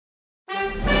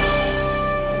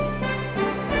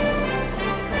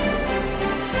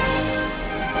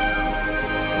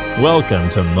Welcome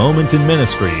to Moment in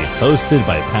Ministry, hosted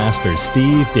by Pastor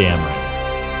Steve Dameron.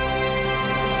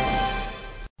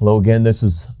 Hello again, this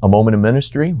is A Moment in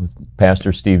Ministry with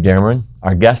Pastor Steve Dameron.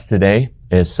 Our guest today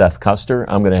is Seth Custer.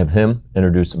 I'm going to have him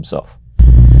introduce himself.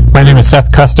 My name is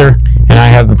Seth Custer, and I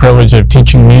have the privilege of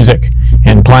teaching music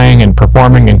and playing and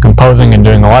performing and composing and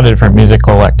doing a lot of different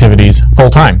musical activities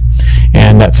full-time.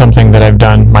 And that's something that I've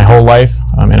done my whole life,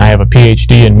 and I have a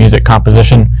PhD in music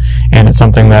composition, and it's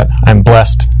something that I'm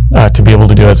blessed to be able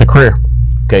to do as a career.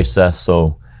 Okay, Seth,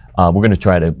 so we're going to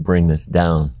try to bring this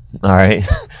down. All right.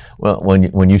 Well,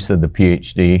 when you said the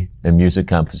PhD in music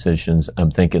compositions,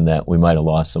 I'm thinking that we might have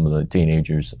lost some of the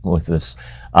teenagers with this.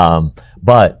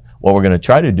 But what we're going to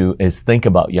try to do is think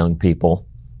about young people.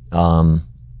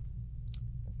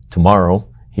 Tomorrow,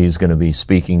 he's going to be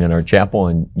speaking in our chapel,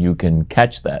 and you can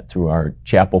catch that through our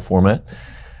chapel format.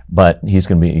 But he's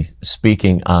going to be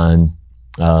speaking on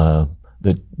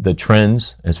the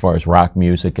trends as far as rock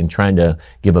music and trying to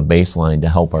give a baseline to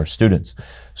help our students.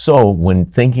 So when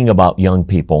thinking about young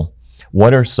people,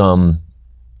 what are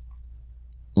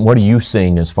you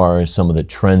seeing as far as some of the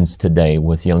trends today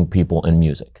with young people in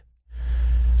music?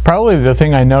 Probably the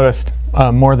thing I noticed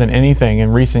more than anything in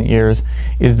recent years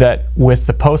is that with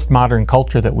the postmodern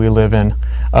culture that we live in,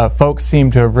 folks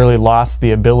seem to have really lost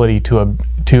the ability to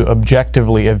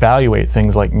objectively evaluate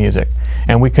things like music.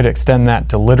 And we could extend that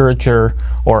to literature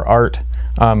or art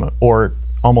or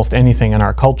almost anything in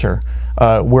our culture.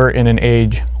 We're in an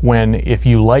age when if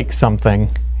you like something,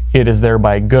 it is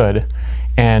thereby good,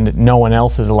 and no one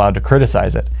else is allowed to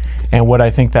criticize it. And what I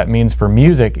think that means for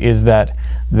music is that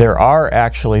there are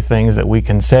actually things that we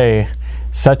can say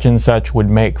such and such would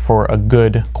make for a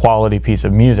good quality piece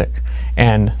of music,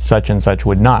 and such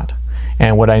would not.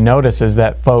 And what I notice is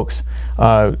that folks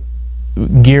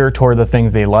gear toward the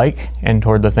things they like and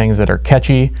toward the things that are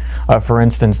catchy. For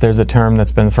instance, there's a term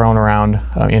that's been thrown around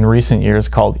in recent years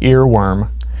called earworm.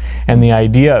 And the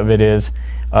idea of it is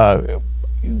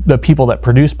the people that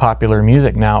produce popular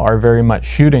music now are very much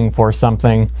shooting for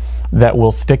something that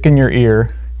will stick in your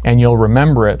ear and you'll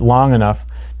remember it long enough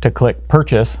to click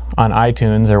purchase on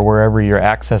iTunes or wherever you're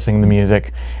accessing the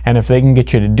music. And if they can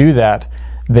get you to do that,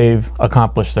 they've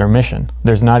accomplished their mission.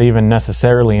 There's not even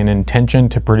necessarily an intention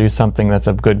to produce something that's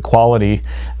of good quality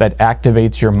that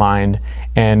activates your mind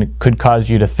and could cause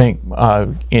you to think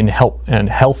in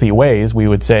healthy ways, we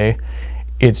would say.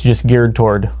 It's just geared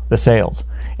toward the sales.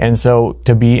 And so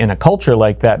to be in a culture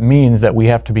like that means that we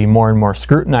have to be more and more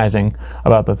scrutinizing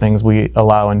about the things we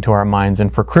allow into our minds.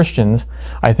 And for Christians,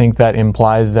 I think that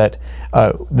implies that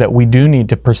that we do need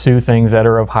to pursue things that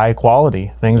are of high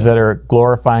quality, things that are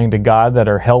glorifying to God, that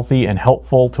are healthy and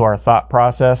helpful to our thought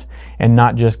process, and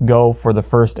not just go for the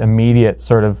first immediate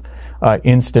sort of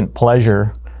instant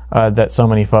pleasure that so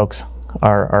many folks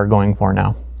are going for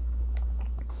now.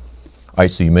 All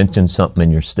right, so you mentioned something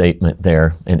in your statement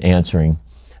there in answering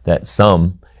that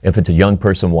if it's a young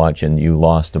person watching, you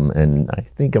lost them in, I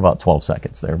think, about 12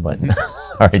 seconds there. But,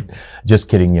 all right, just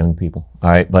kidding, young people. All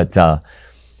right, but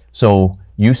so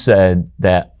you said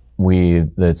that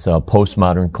that's a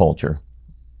postmodern culture,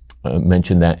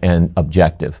 mentioned that, and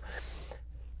objective.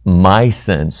 My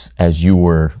sense, as you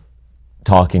were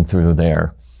talking through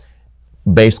there,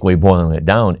 basically boiling it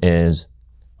down is,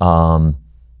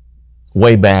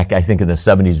 way back, I think in the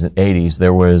 70s and 80s,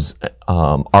 there was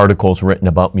articles written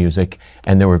about music,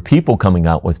 and there were people coming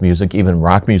out with music, even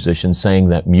rock musicians, saying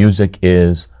that music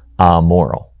is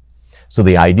amoral. So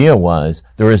the idea was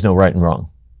there is no right and wrong.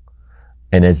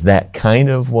 And is that kind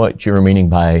of what you're meaning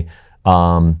by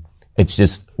it's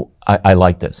just, I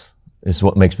like this. This is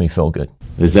what makes me feel good.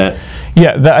 Is that?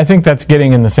 Yeah, I think that's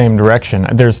getting in the same direction.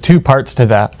 There's two parts to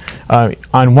that.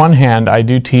 On one hand, I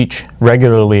do teach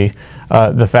regularly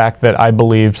the fact that I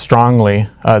believe strongly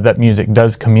that music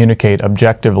does communicate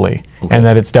objectively, okay, and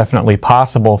that it's definitely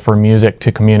possible for music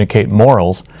to communicate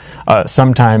morals.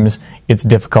 Sometimes it's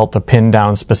difficult to pin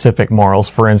down specific morals.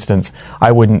 For instance,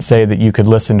 I wouldn't say that you could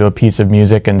listen to a piece of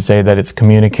music and say that it's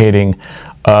communicating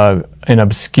an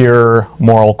obscure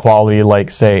moral quality like,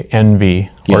 say, envy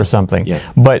or something.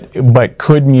 Yeah. But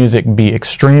could music be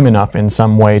extreme enough in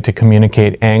some way to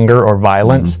communicate anger or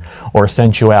violence or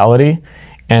sensuality?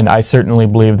 And I certainly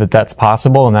believe that that's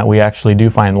possible, and that we actually do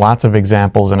find lots of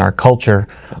examples in our culture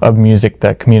of music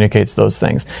that communicates those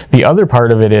things. The other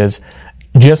part of it is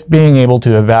just being able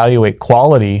to evaluate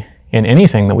quality in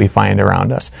anything that we find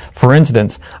around us. For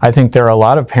instance, I think there are a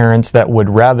lot of parents that would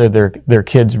rather their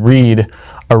kids read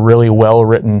a really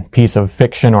well-written piece of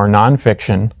fiction or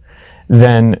nonfiction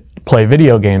than play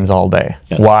video games all day.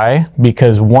 Yes. Why?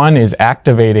 Because one is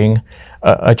activating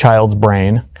a child's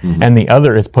brain, and the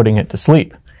other is putting it to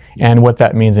sleep. And what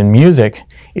that means in music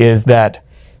is that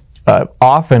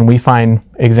often we find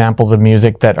examples of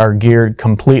music that are geared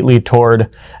completely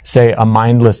toward, say, a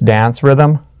mindless dance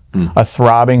rhythm, a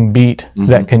throbbing beat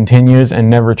that continues and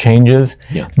never changes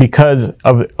because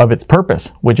of its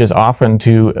purpose, which is often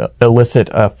to elicit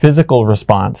a physical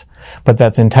response, but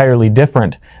that's entirely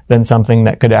different than something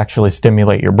that could actually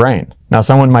stimulate your brain. Now,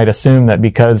 someone might assume that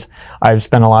because I've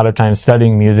spent a lot of time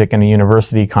studying music in a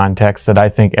university context that I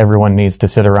think everyone needs to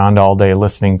sit around all day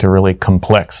listening to really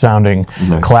complex sounding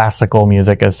classical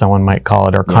music, as someone might call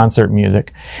it, or concert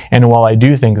music. And while I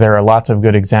do think there are lots of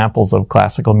good examples of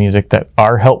classical music that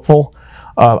are helpful,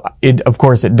 of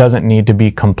course, it doesn't need to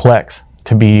be complex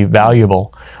to be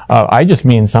valuable. I just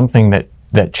mean something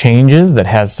that changes, that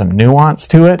has some nuance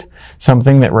to it,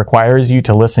 something that requires you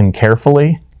to listen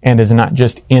carefully and is not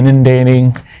just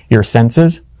inundating your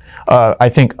senses. I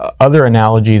think other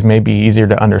analogies may be easier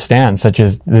to understand, such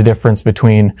as the difference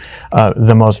between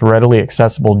the most readily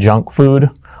accessible junk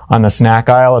food on the snack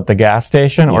aisle at the gas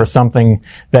station or something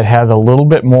that has a little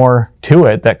bit more to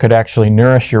it that could actually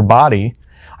nourish your body.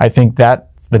 I think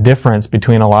that's the difference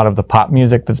between a lot of the pop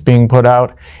music that's being put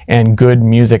out and good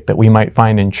music that we might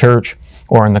find in church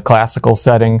or in the classical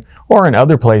setting or in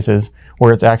other places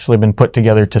where it's actually been put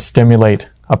together to stimulate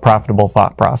a profitable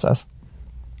thought process.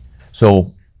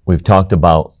 So we've talked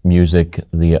about music,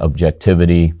 the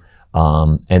objectivity,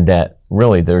 and that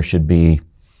really there should be,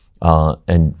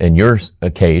 in your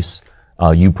case,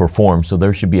 you perform, so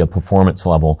there should be a performance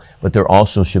level, but there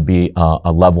also should be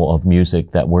a level of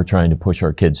music that we're trying to push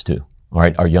our kids to, all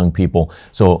right, our young people.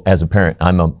 So as a parent,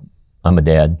 I'm a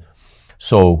dad.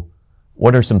 So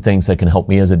what are some things that can help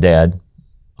me as a dad?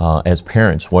 As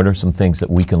parents, what are some things that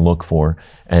we can look for?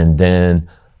 And then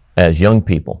as young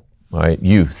people, all right,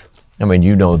 youth. I mean,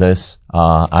 you know this.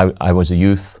 I was a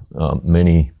youth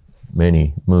many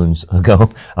moons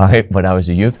ago, all right, but I was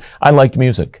a youth. I liked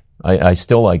music. I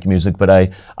still like music, but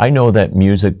I know that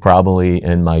music probably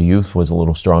in my youth was a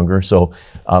little stronger. So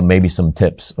maybe some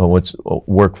tips. Let's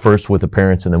work first with the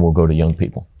parents, and then we'll go to young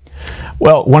people.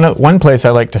 Well, one place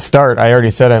I like to start, I already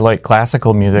said I like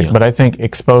classical music, but I think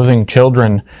exposing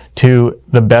children to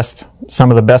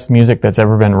some of the best music that's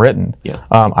ever been written.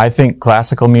 I think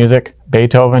classical music,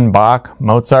 Beethoven, Bach,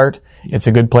 Mozart, it's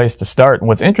a good place to start. And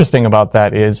what's interesting about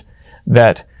that is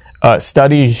that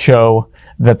studies show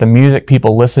that the music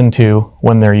people listen to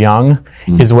when they're young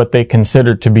is what they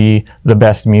consider to be the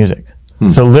best music.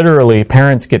 So literally,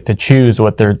 parents get to choose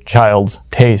what their child's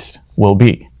taste will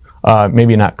be.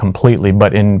 Maybe not completely,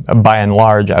 but by and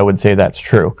large, I would say that's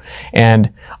true.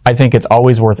 And I think it's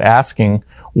always worth asking,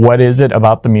 what is it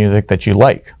about the music that you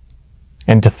like?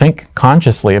 And to think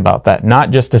consciously about that,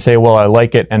 not just to say, well, I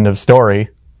like it, end of story,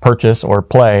 purchase or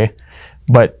play,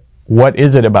 but what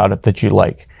is it about it that you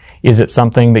like? Is it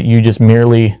something that you just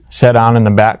merely set on in the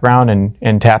background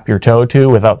and tap your toe to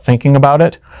without thinking about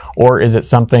it? Or is it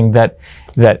something that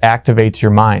activates your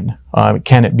mind?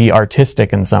 Can it be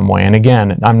artistic in some way? And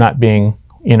again, I'm not being,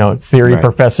 theory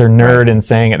professor nerd and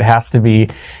saying it has to be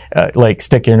like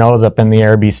stick your nose up in the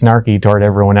air, be snarky toward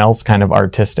everyone else kind of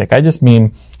artistic. I just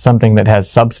mean something that has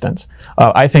substance.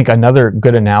 I think another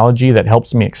good analogy that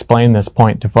helps me explain this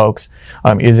point to folks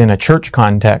is in a church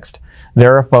context.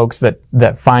 There are folks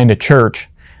that find a church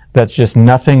that's just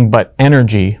nothing but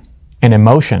energy and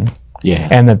emotion,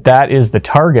 and that is the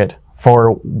target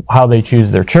for how they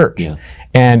choose their church.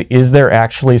 And is there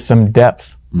actually some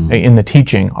depth in the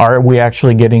teaching? Are we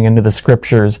actually getting into the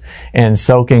scriptures and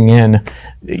soaking in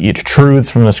truths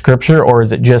from the scripture, or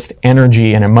is it just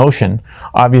energy and emotion?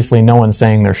 Obviously, no one's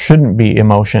saying there shouldn't be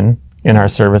emotion in our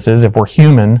services. If we're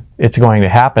human, it's going to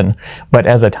happen. But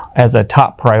as a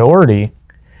top priority,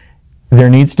 there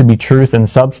needs to be truth and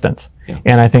substance.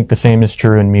 And I think the same is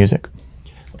true in music.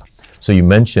 So you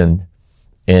mentioned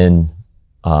in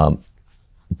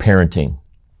parenting,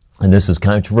 and this is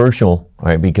controversial,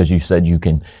 right? Because you said you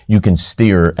can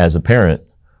steer as a parent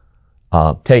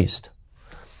taste.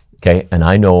 Okay, and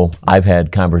I know I've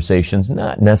had conversations,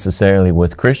 not necessarily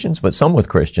with Christians, but some with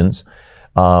Christians,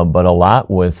 but a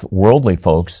lot with worldly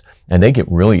folks, and they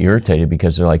get really irritated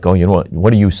because they're like, oh, you know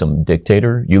what are you, some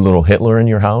dictator? You little Hitler in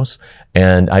your house?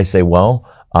 And I say, well,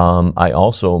 I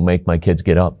also make my kids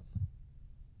get up.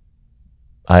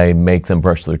 I make them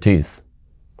brush their teeth.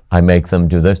 I make them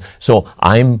do this. So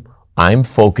I'm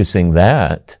focusing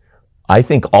that. I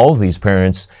think all of these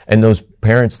parents, and those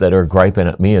parents that are griping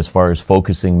at me as far as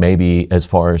focusing maybe as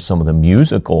far as some of the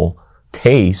musical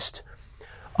taste,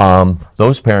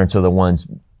 those parents are the ones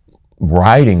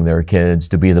riding their kids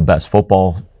to be the best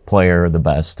football player, the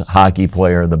best hockey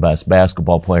player, the best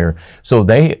basketball player. So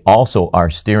they also are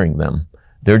steering them.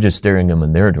 They're just steering them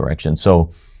in their direction.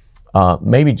 So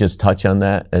maybe just touch on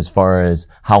that as far as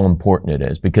how important it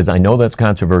is, because I know that's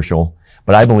controversial,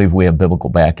 but I believe we have biblical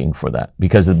backing for that,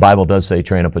 because the Bible does say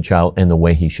train up a child in the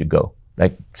way he should go.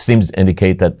 That seems to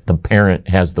indicate that the parent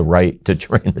has the right to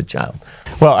train the child.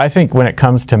 Well, I think when it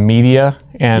comes to media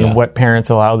and what parents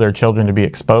allow their children to be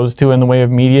exposed to in the way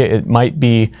of media, it might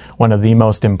be one of the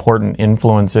most important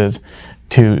influences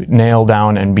to nail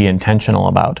down and be intentional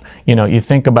about. You know, you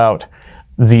think about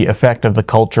the effect of the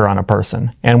culture on a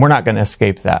person, and we're not going to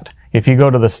escape that. If you go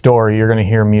to the store, you're going to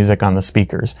hear music on the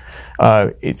speakers.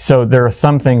 So there are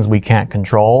some things we can't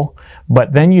control,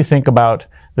 but then you think about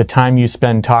the time you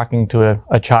spend talking to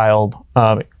a child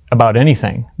about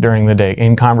anything during the day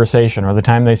in conversation, or the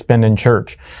time they spend in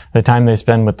church, the time they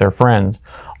spend with their friends.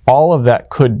 All of that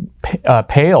could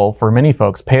pale, for many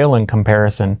folks, pale in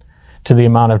comparison to the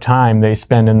amount of time they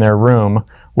spend in their room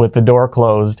with the door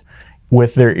closed,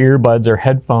 with their earbuds or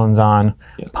headphones on,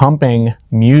 pumping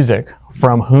music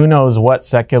from who knows what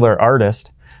secular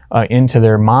artist into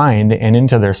their mind and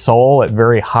into their soul at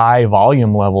very high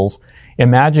volume levels.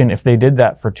 Imagine if they did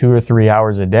that for 2 or 3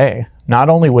 hours a day. Not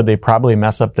only would they probably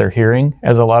mess up their hearing,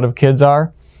 as a lot of kids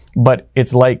are, but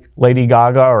it's like Lady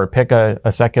Gaga, or pick a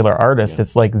secular artist.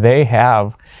 It's like they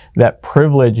have that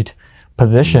privileged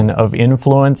position of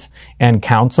influence and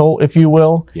counsel, if you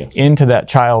will, into that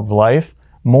child's life,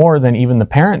 more than even the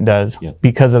parent does,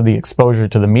 because of the exposure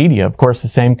to the media. Of course, the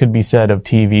same could be said of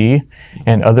TV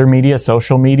and other media,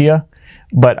 social media.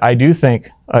 But I do think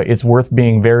it's worth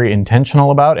being very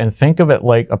intentional about, and think of it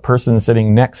like a person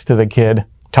sitting next to the kid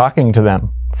talking to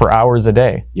them for hours a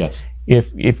day. Yes.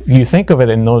 If you think of it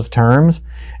in those terms,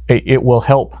 it will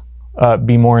help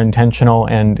be more intentional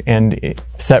and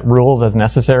set rules as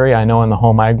necessary. I know in the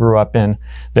home I grew up in,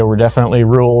 there were definitely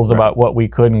rules about what we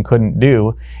could and couldn't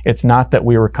do. It's not that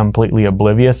we were completely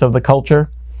oblivious of the culture,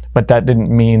 but that didn't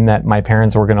mean that my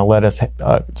parents were going to let us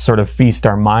sort of feast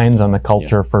our minds on the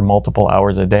culture for multiple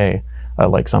hours a day,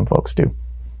 like some folks do.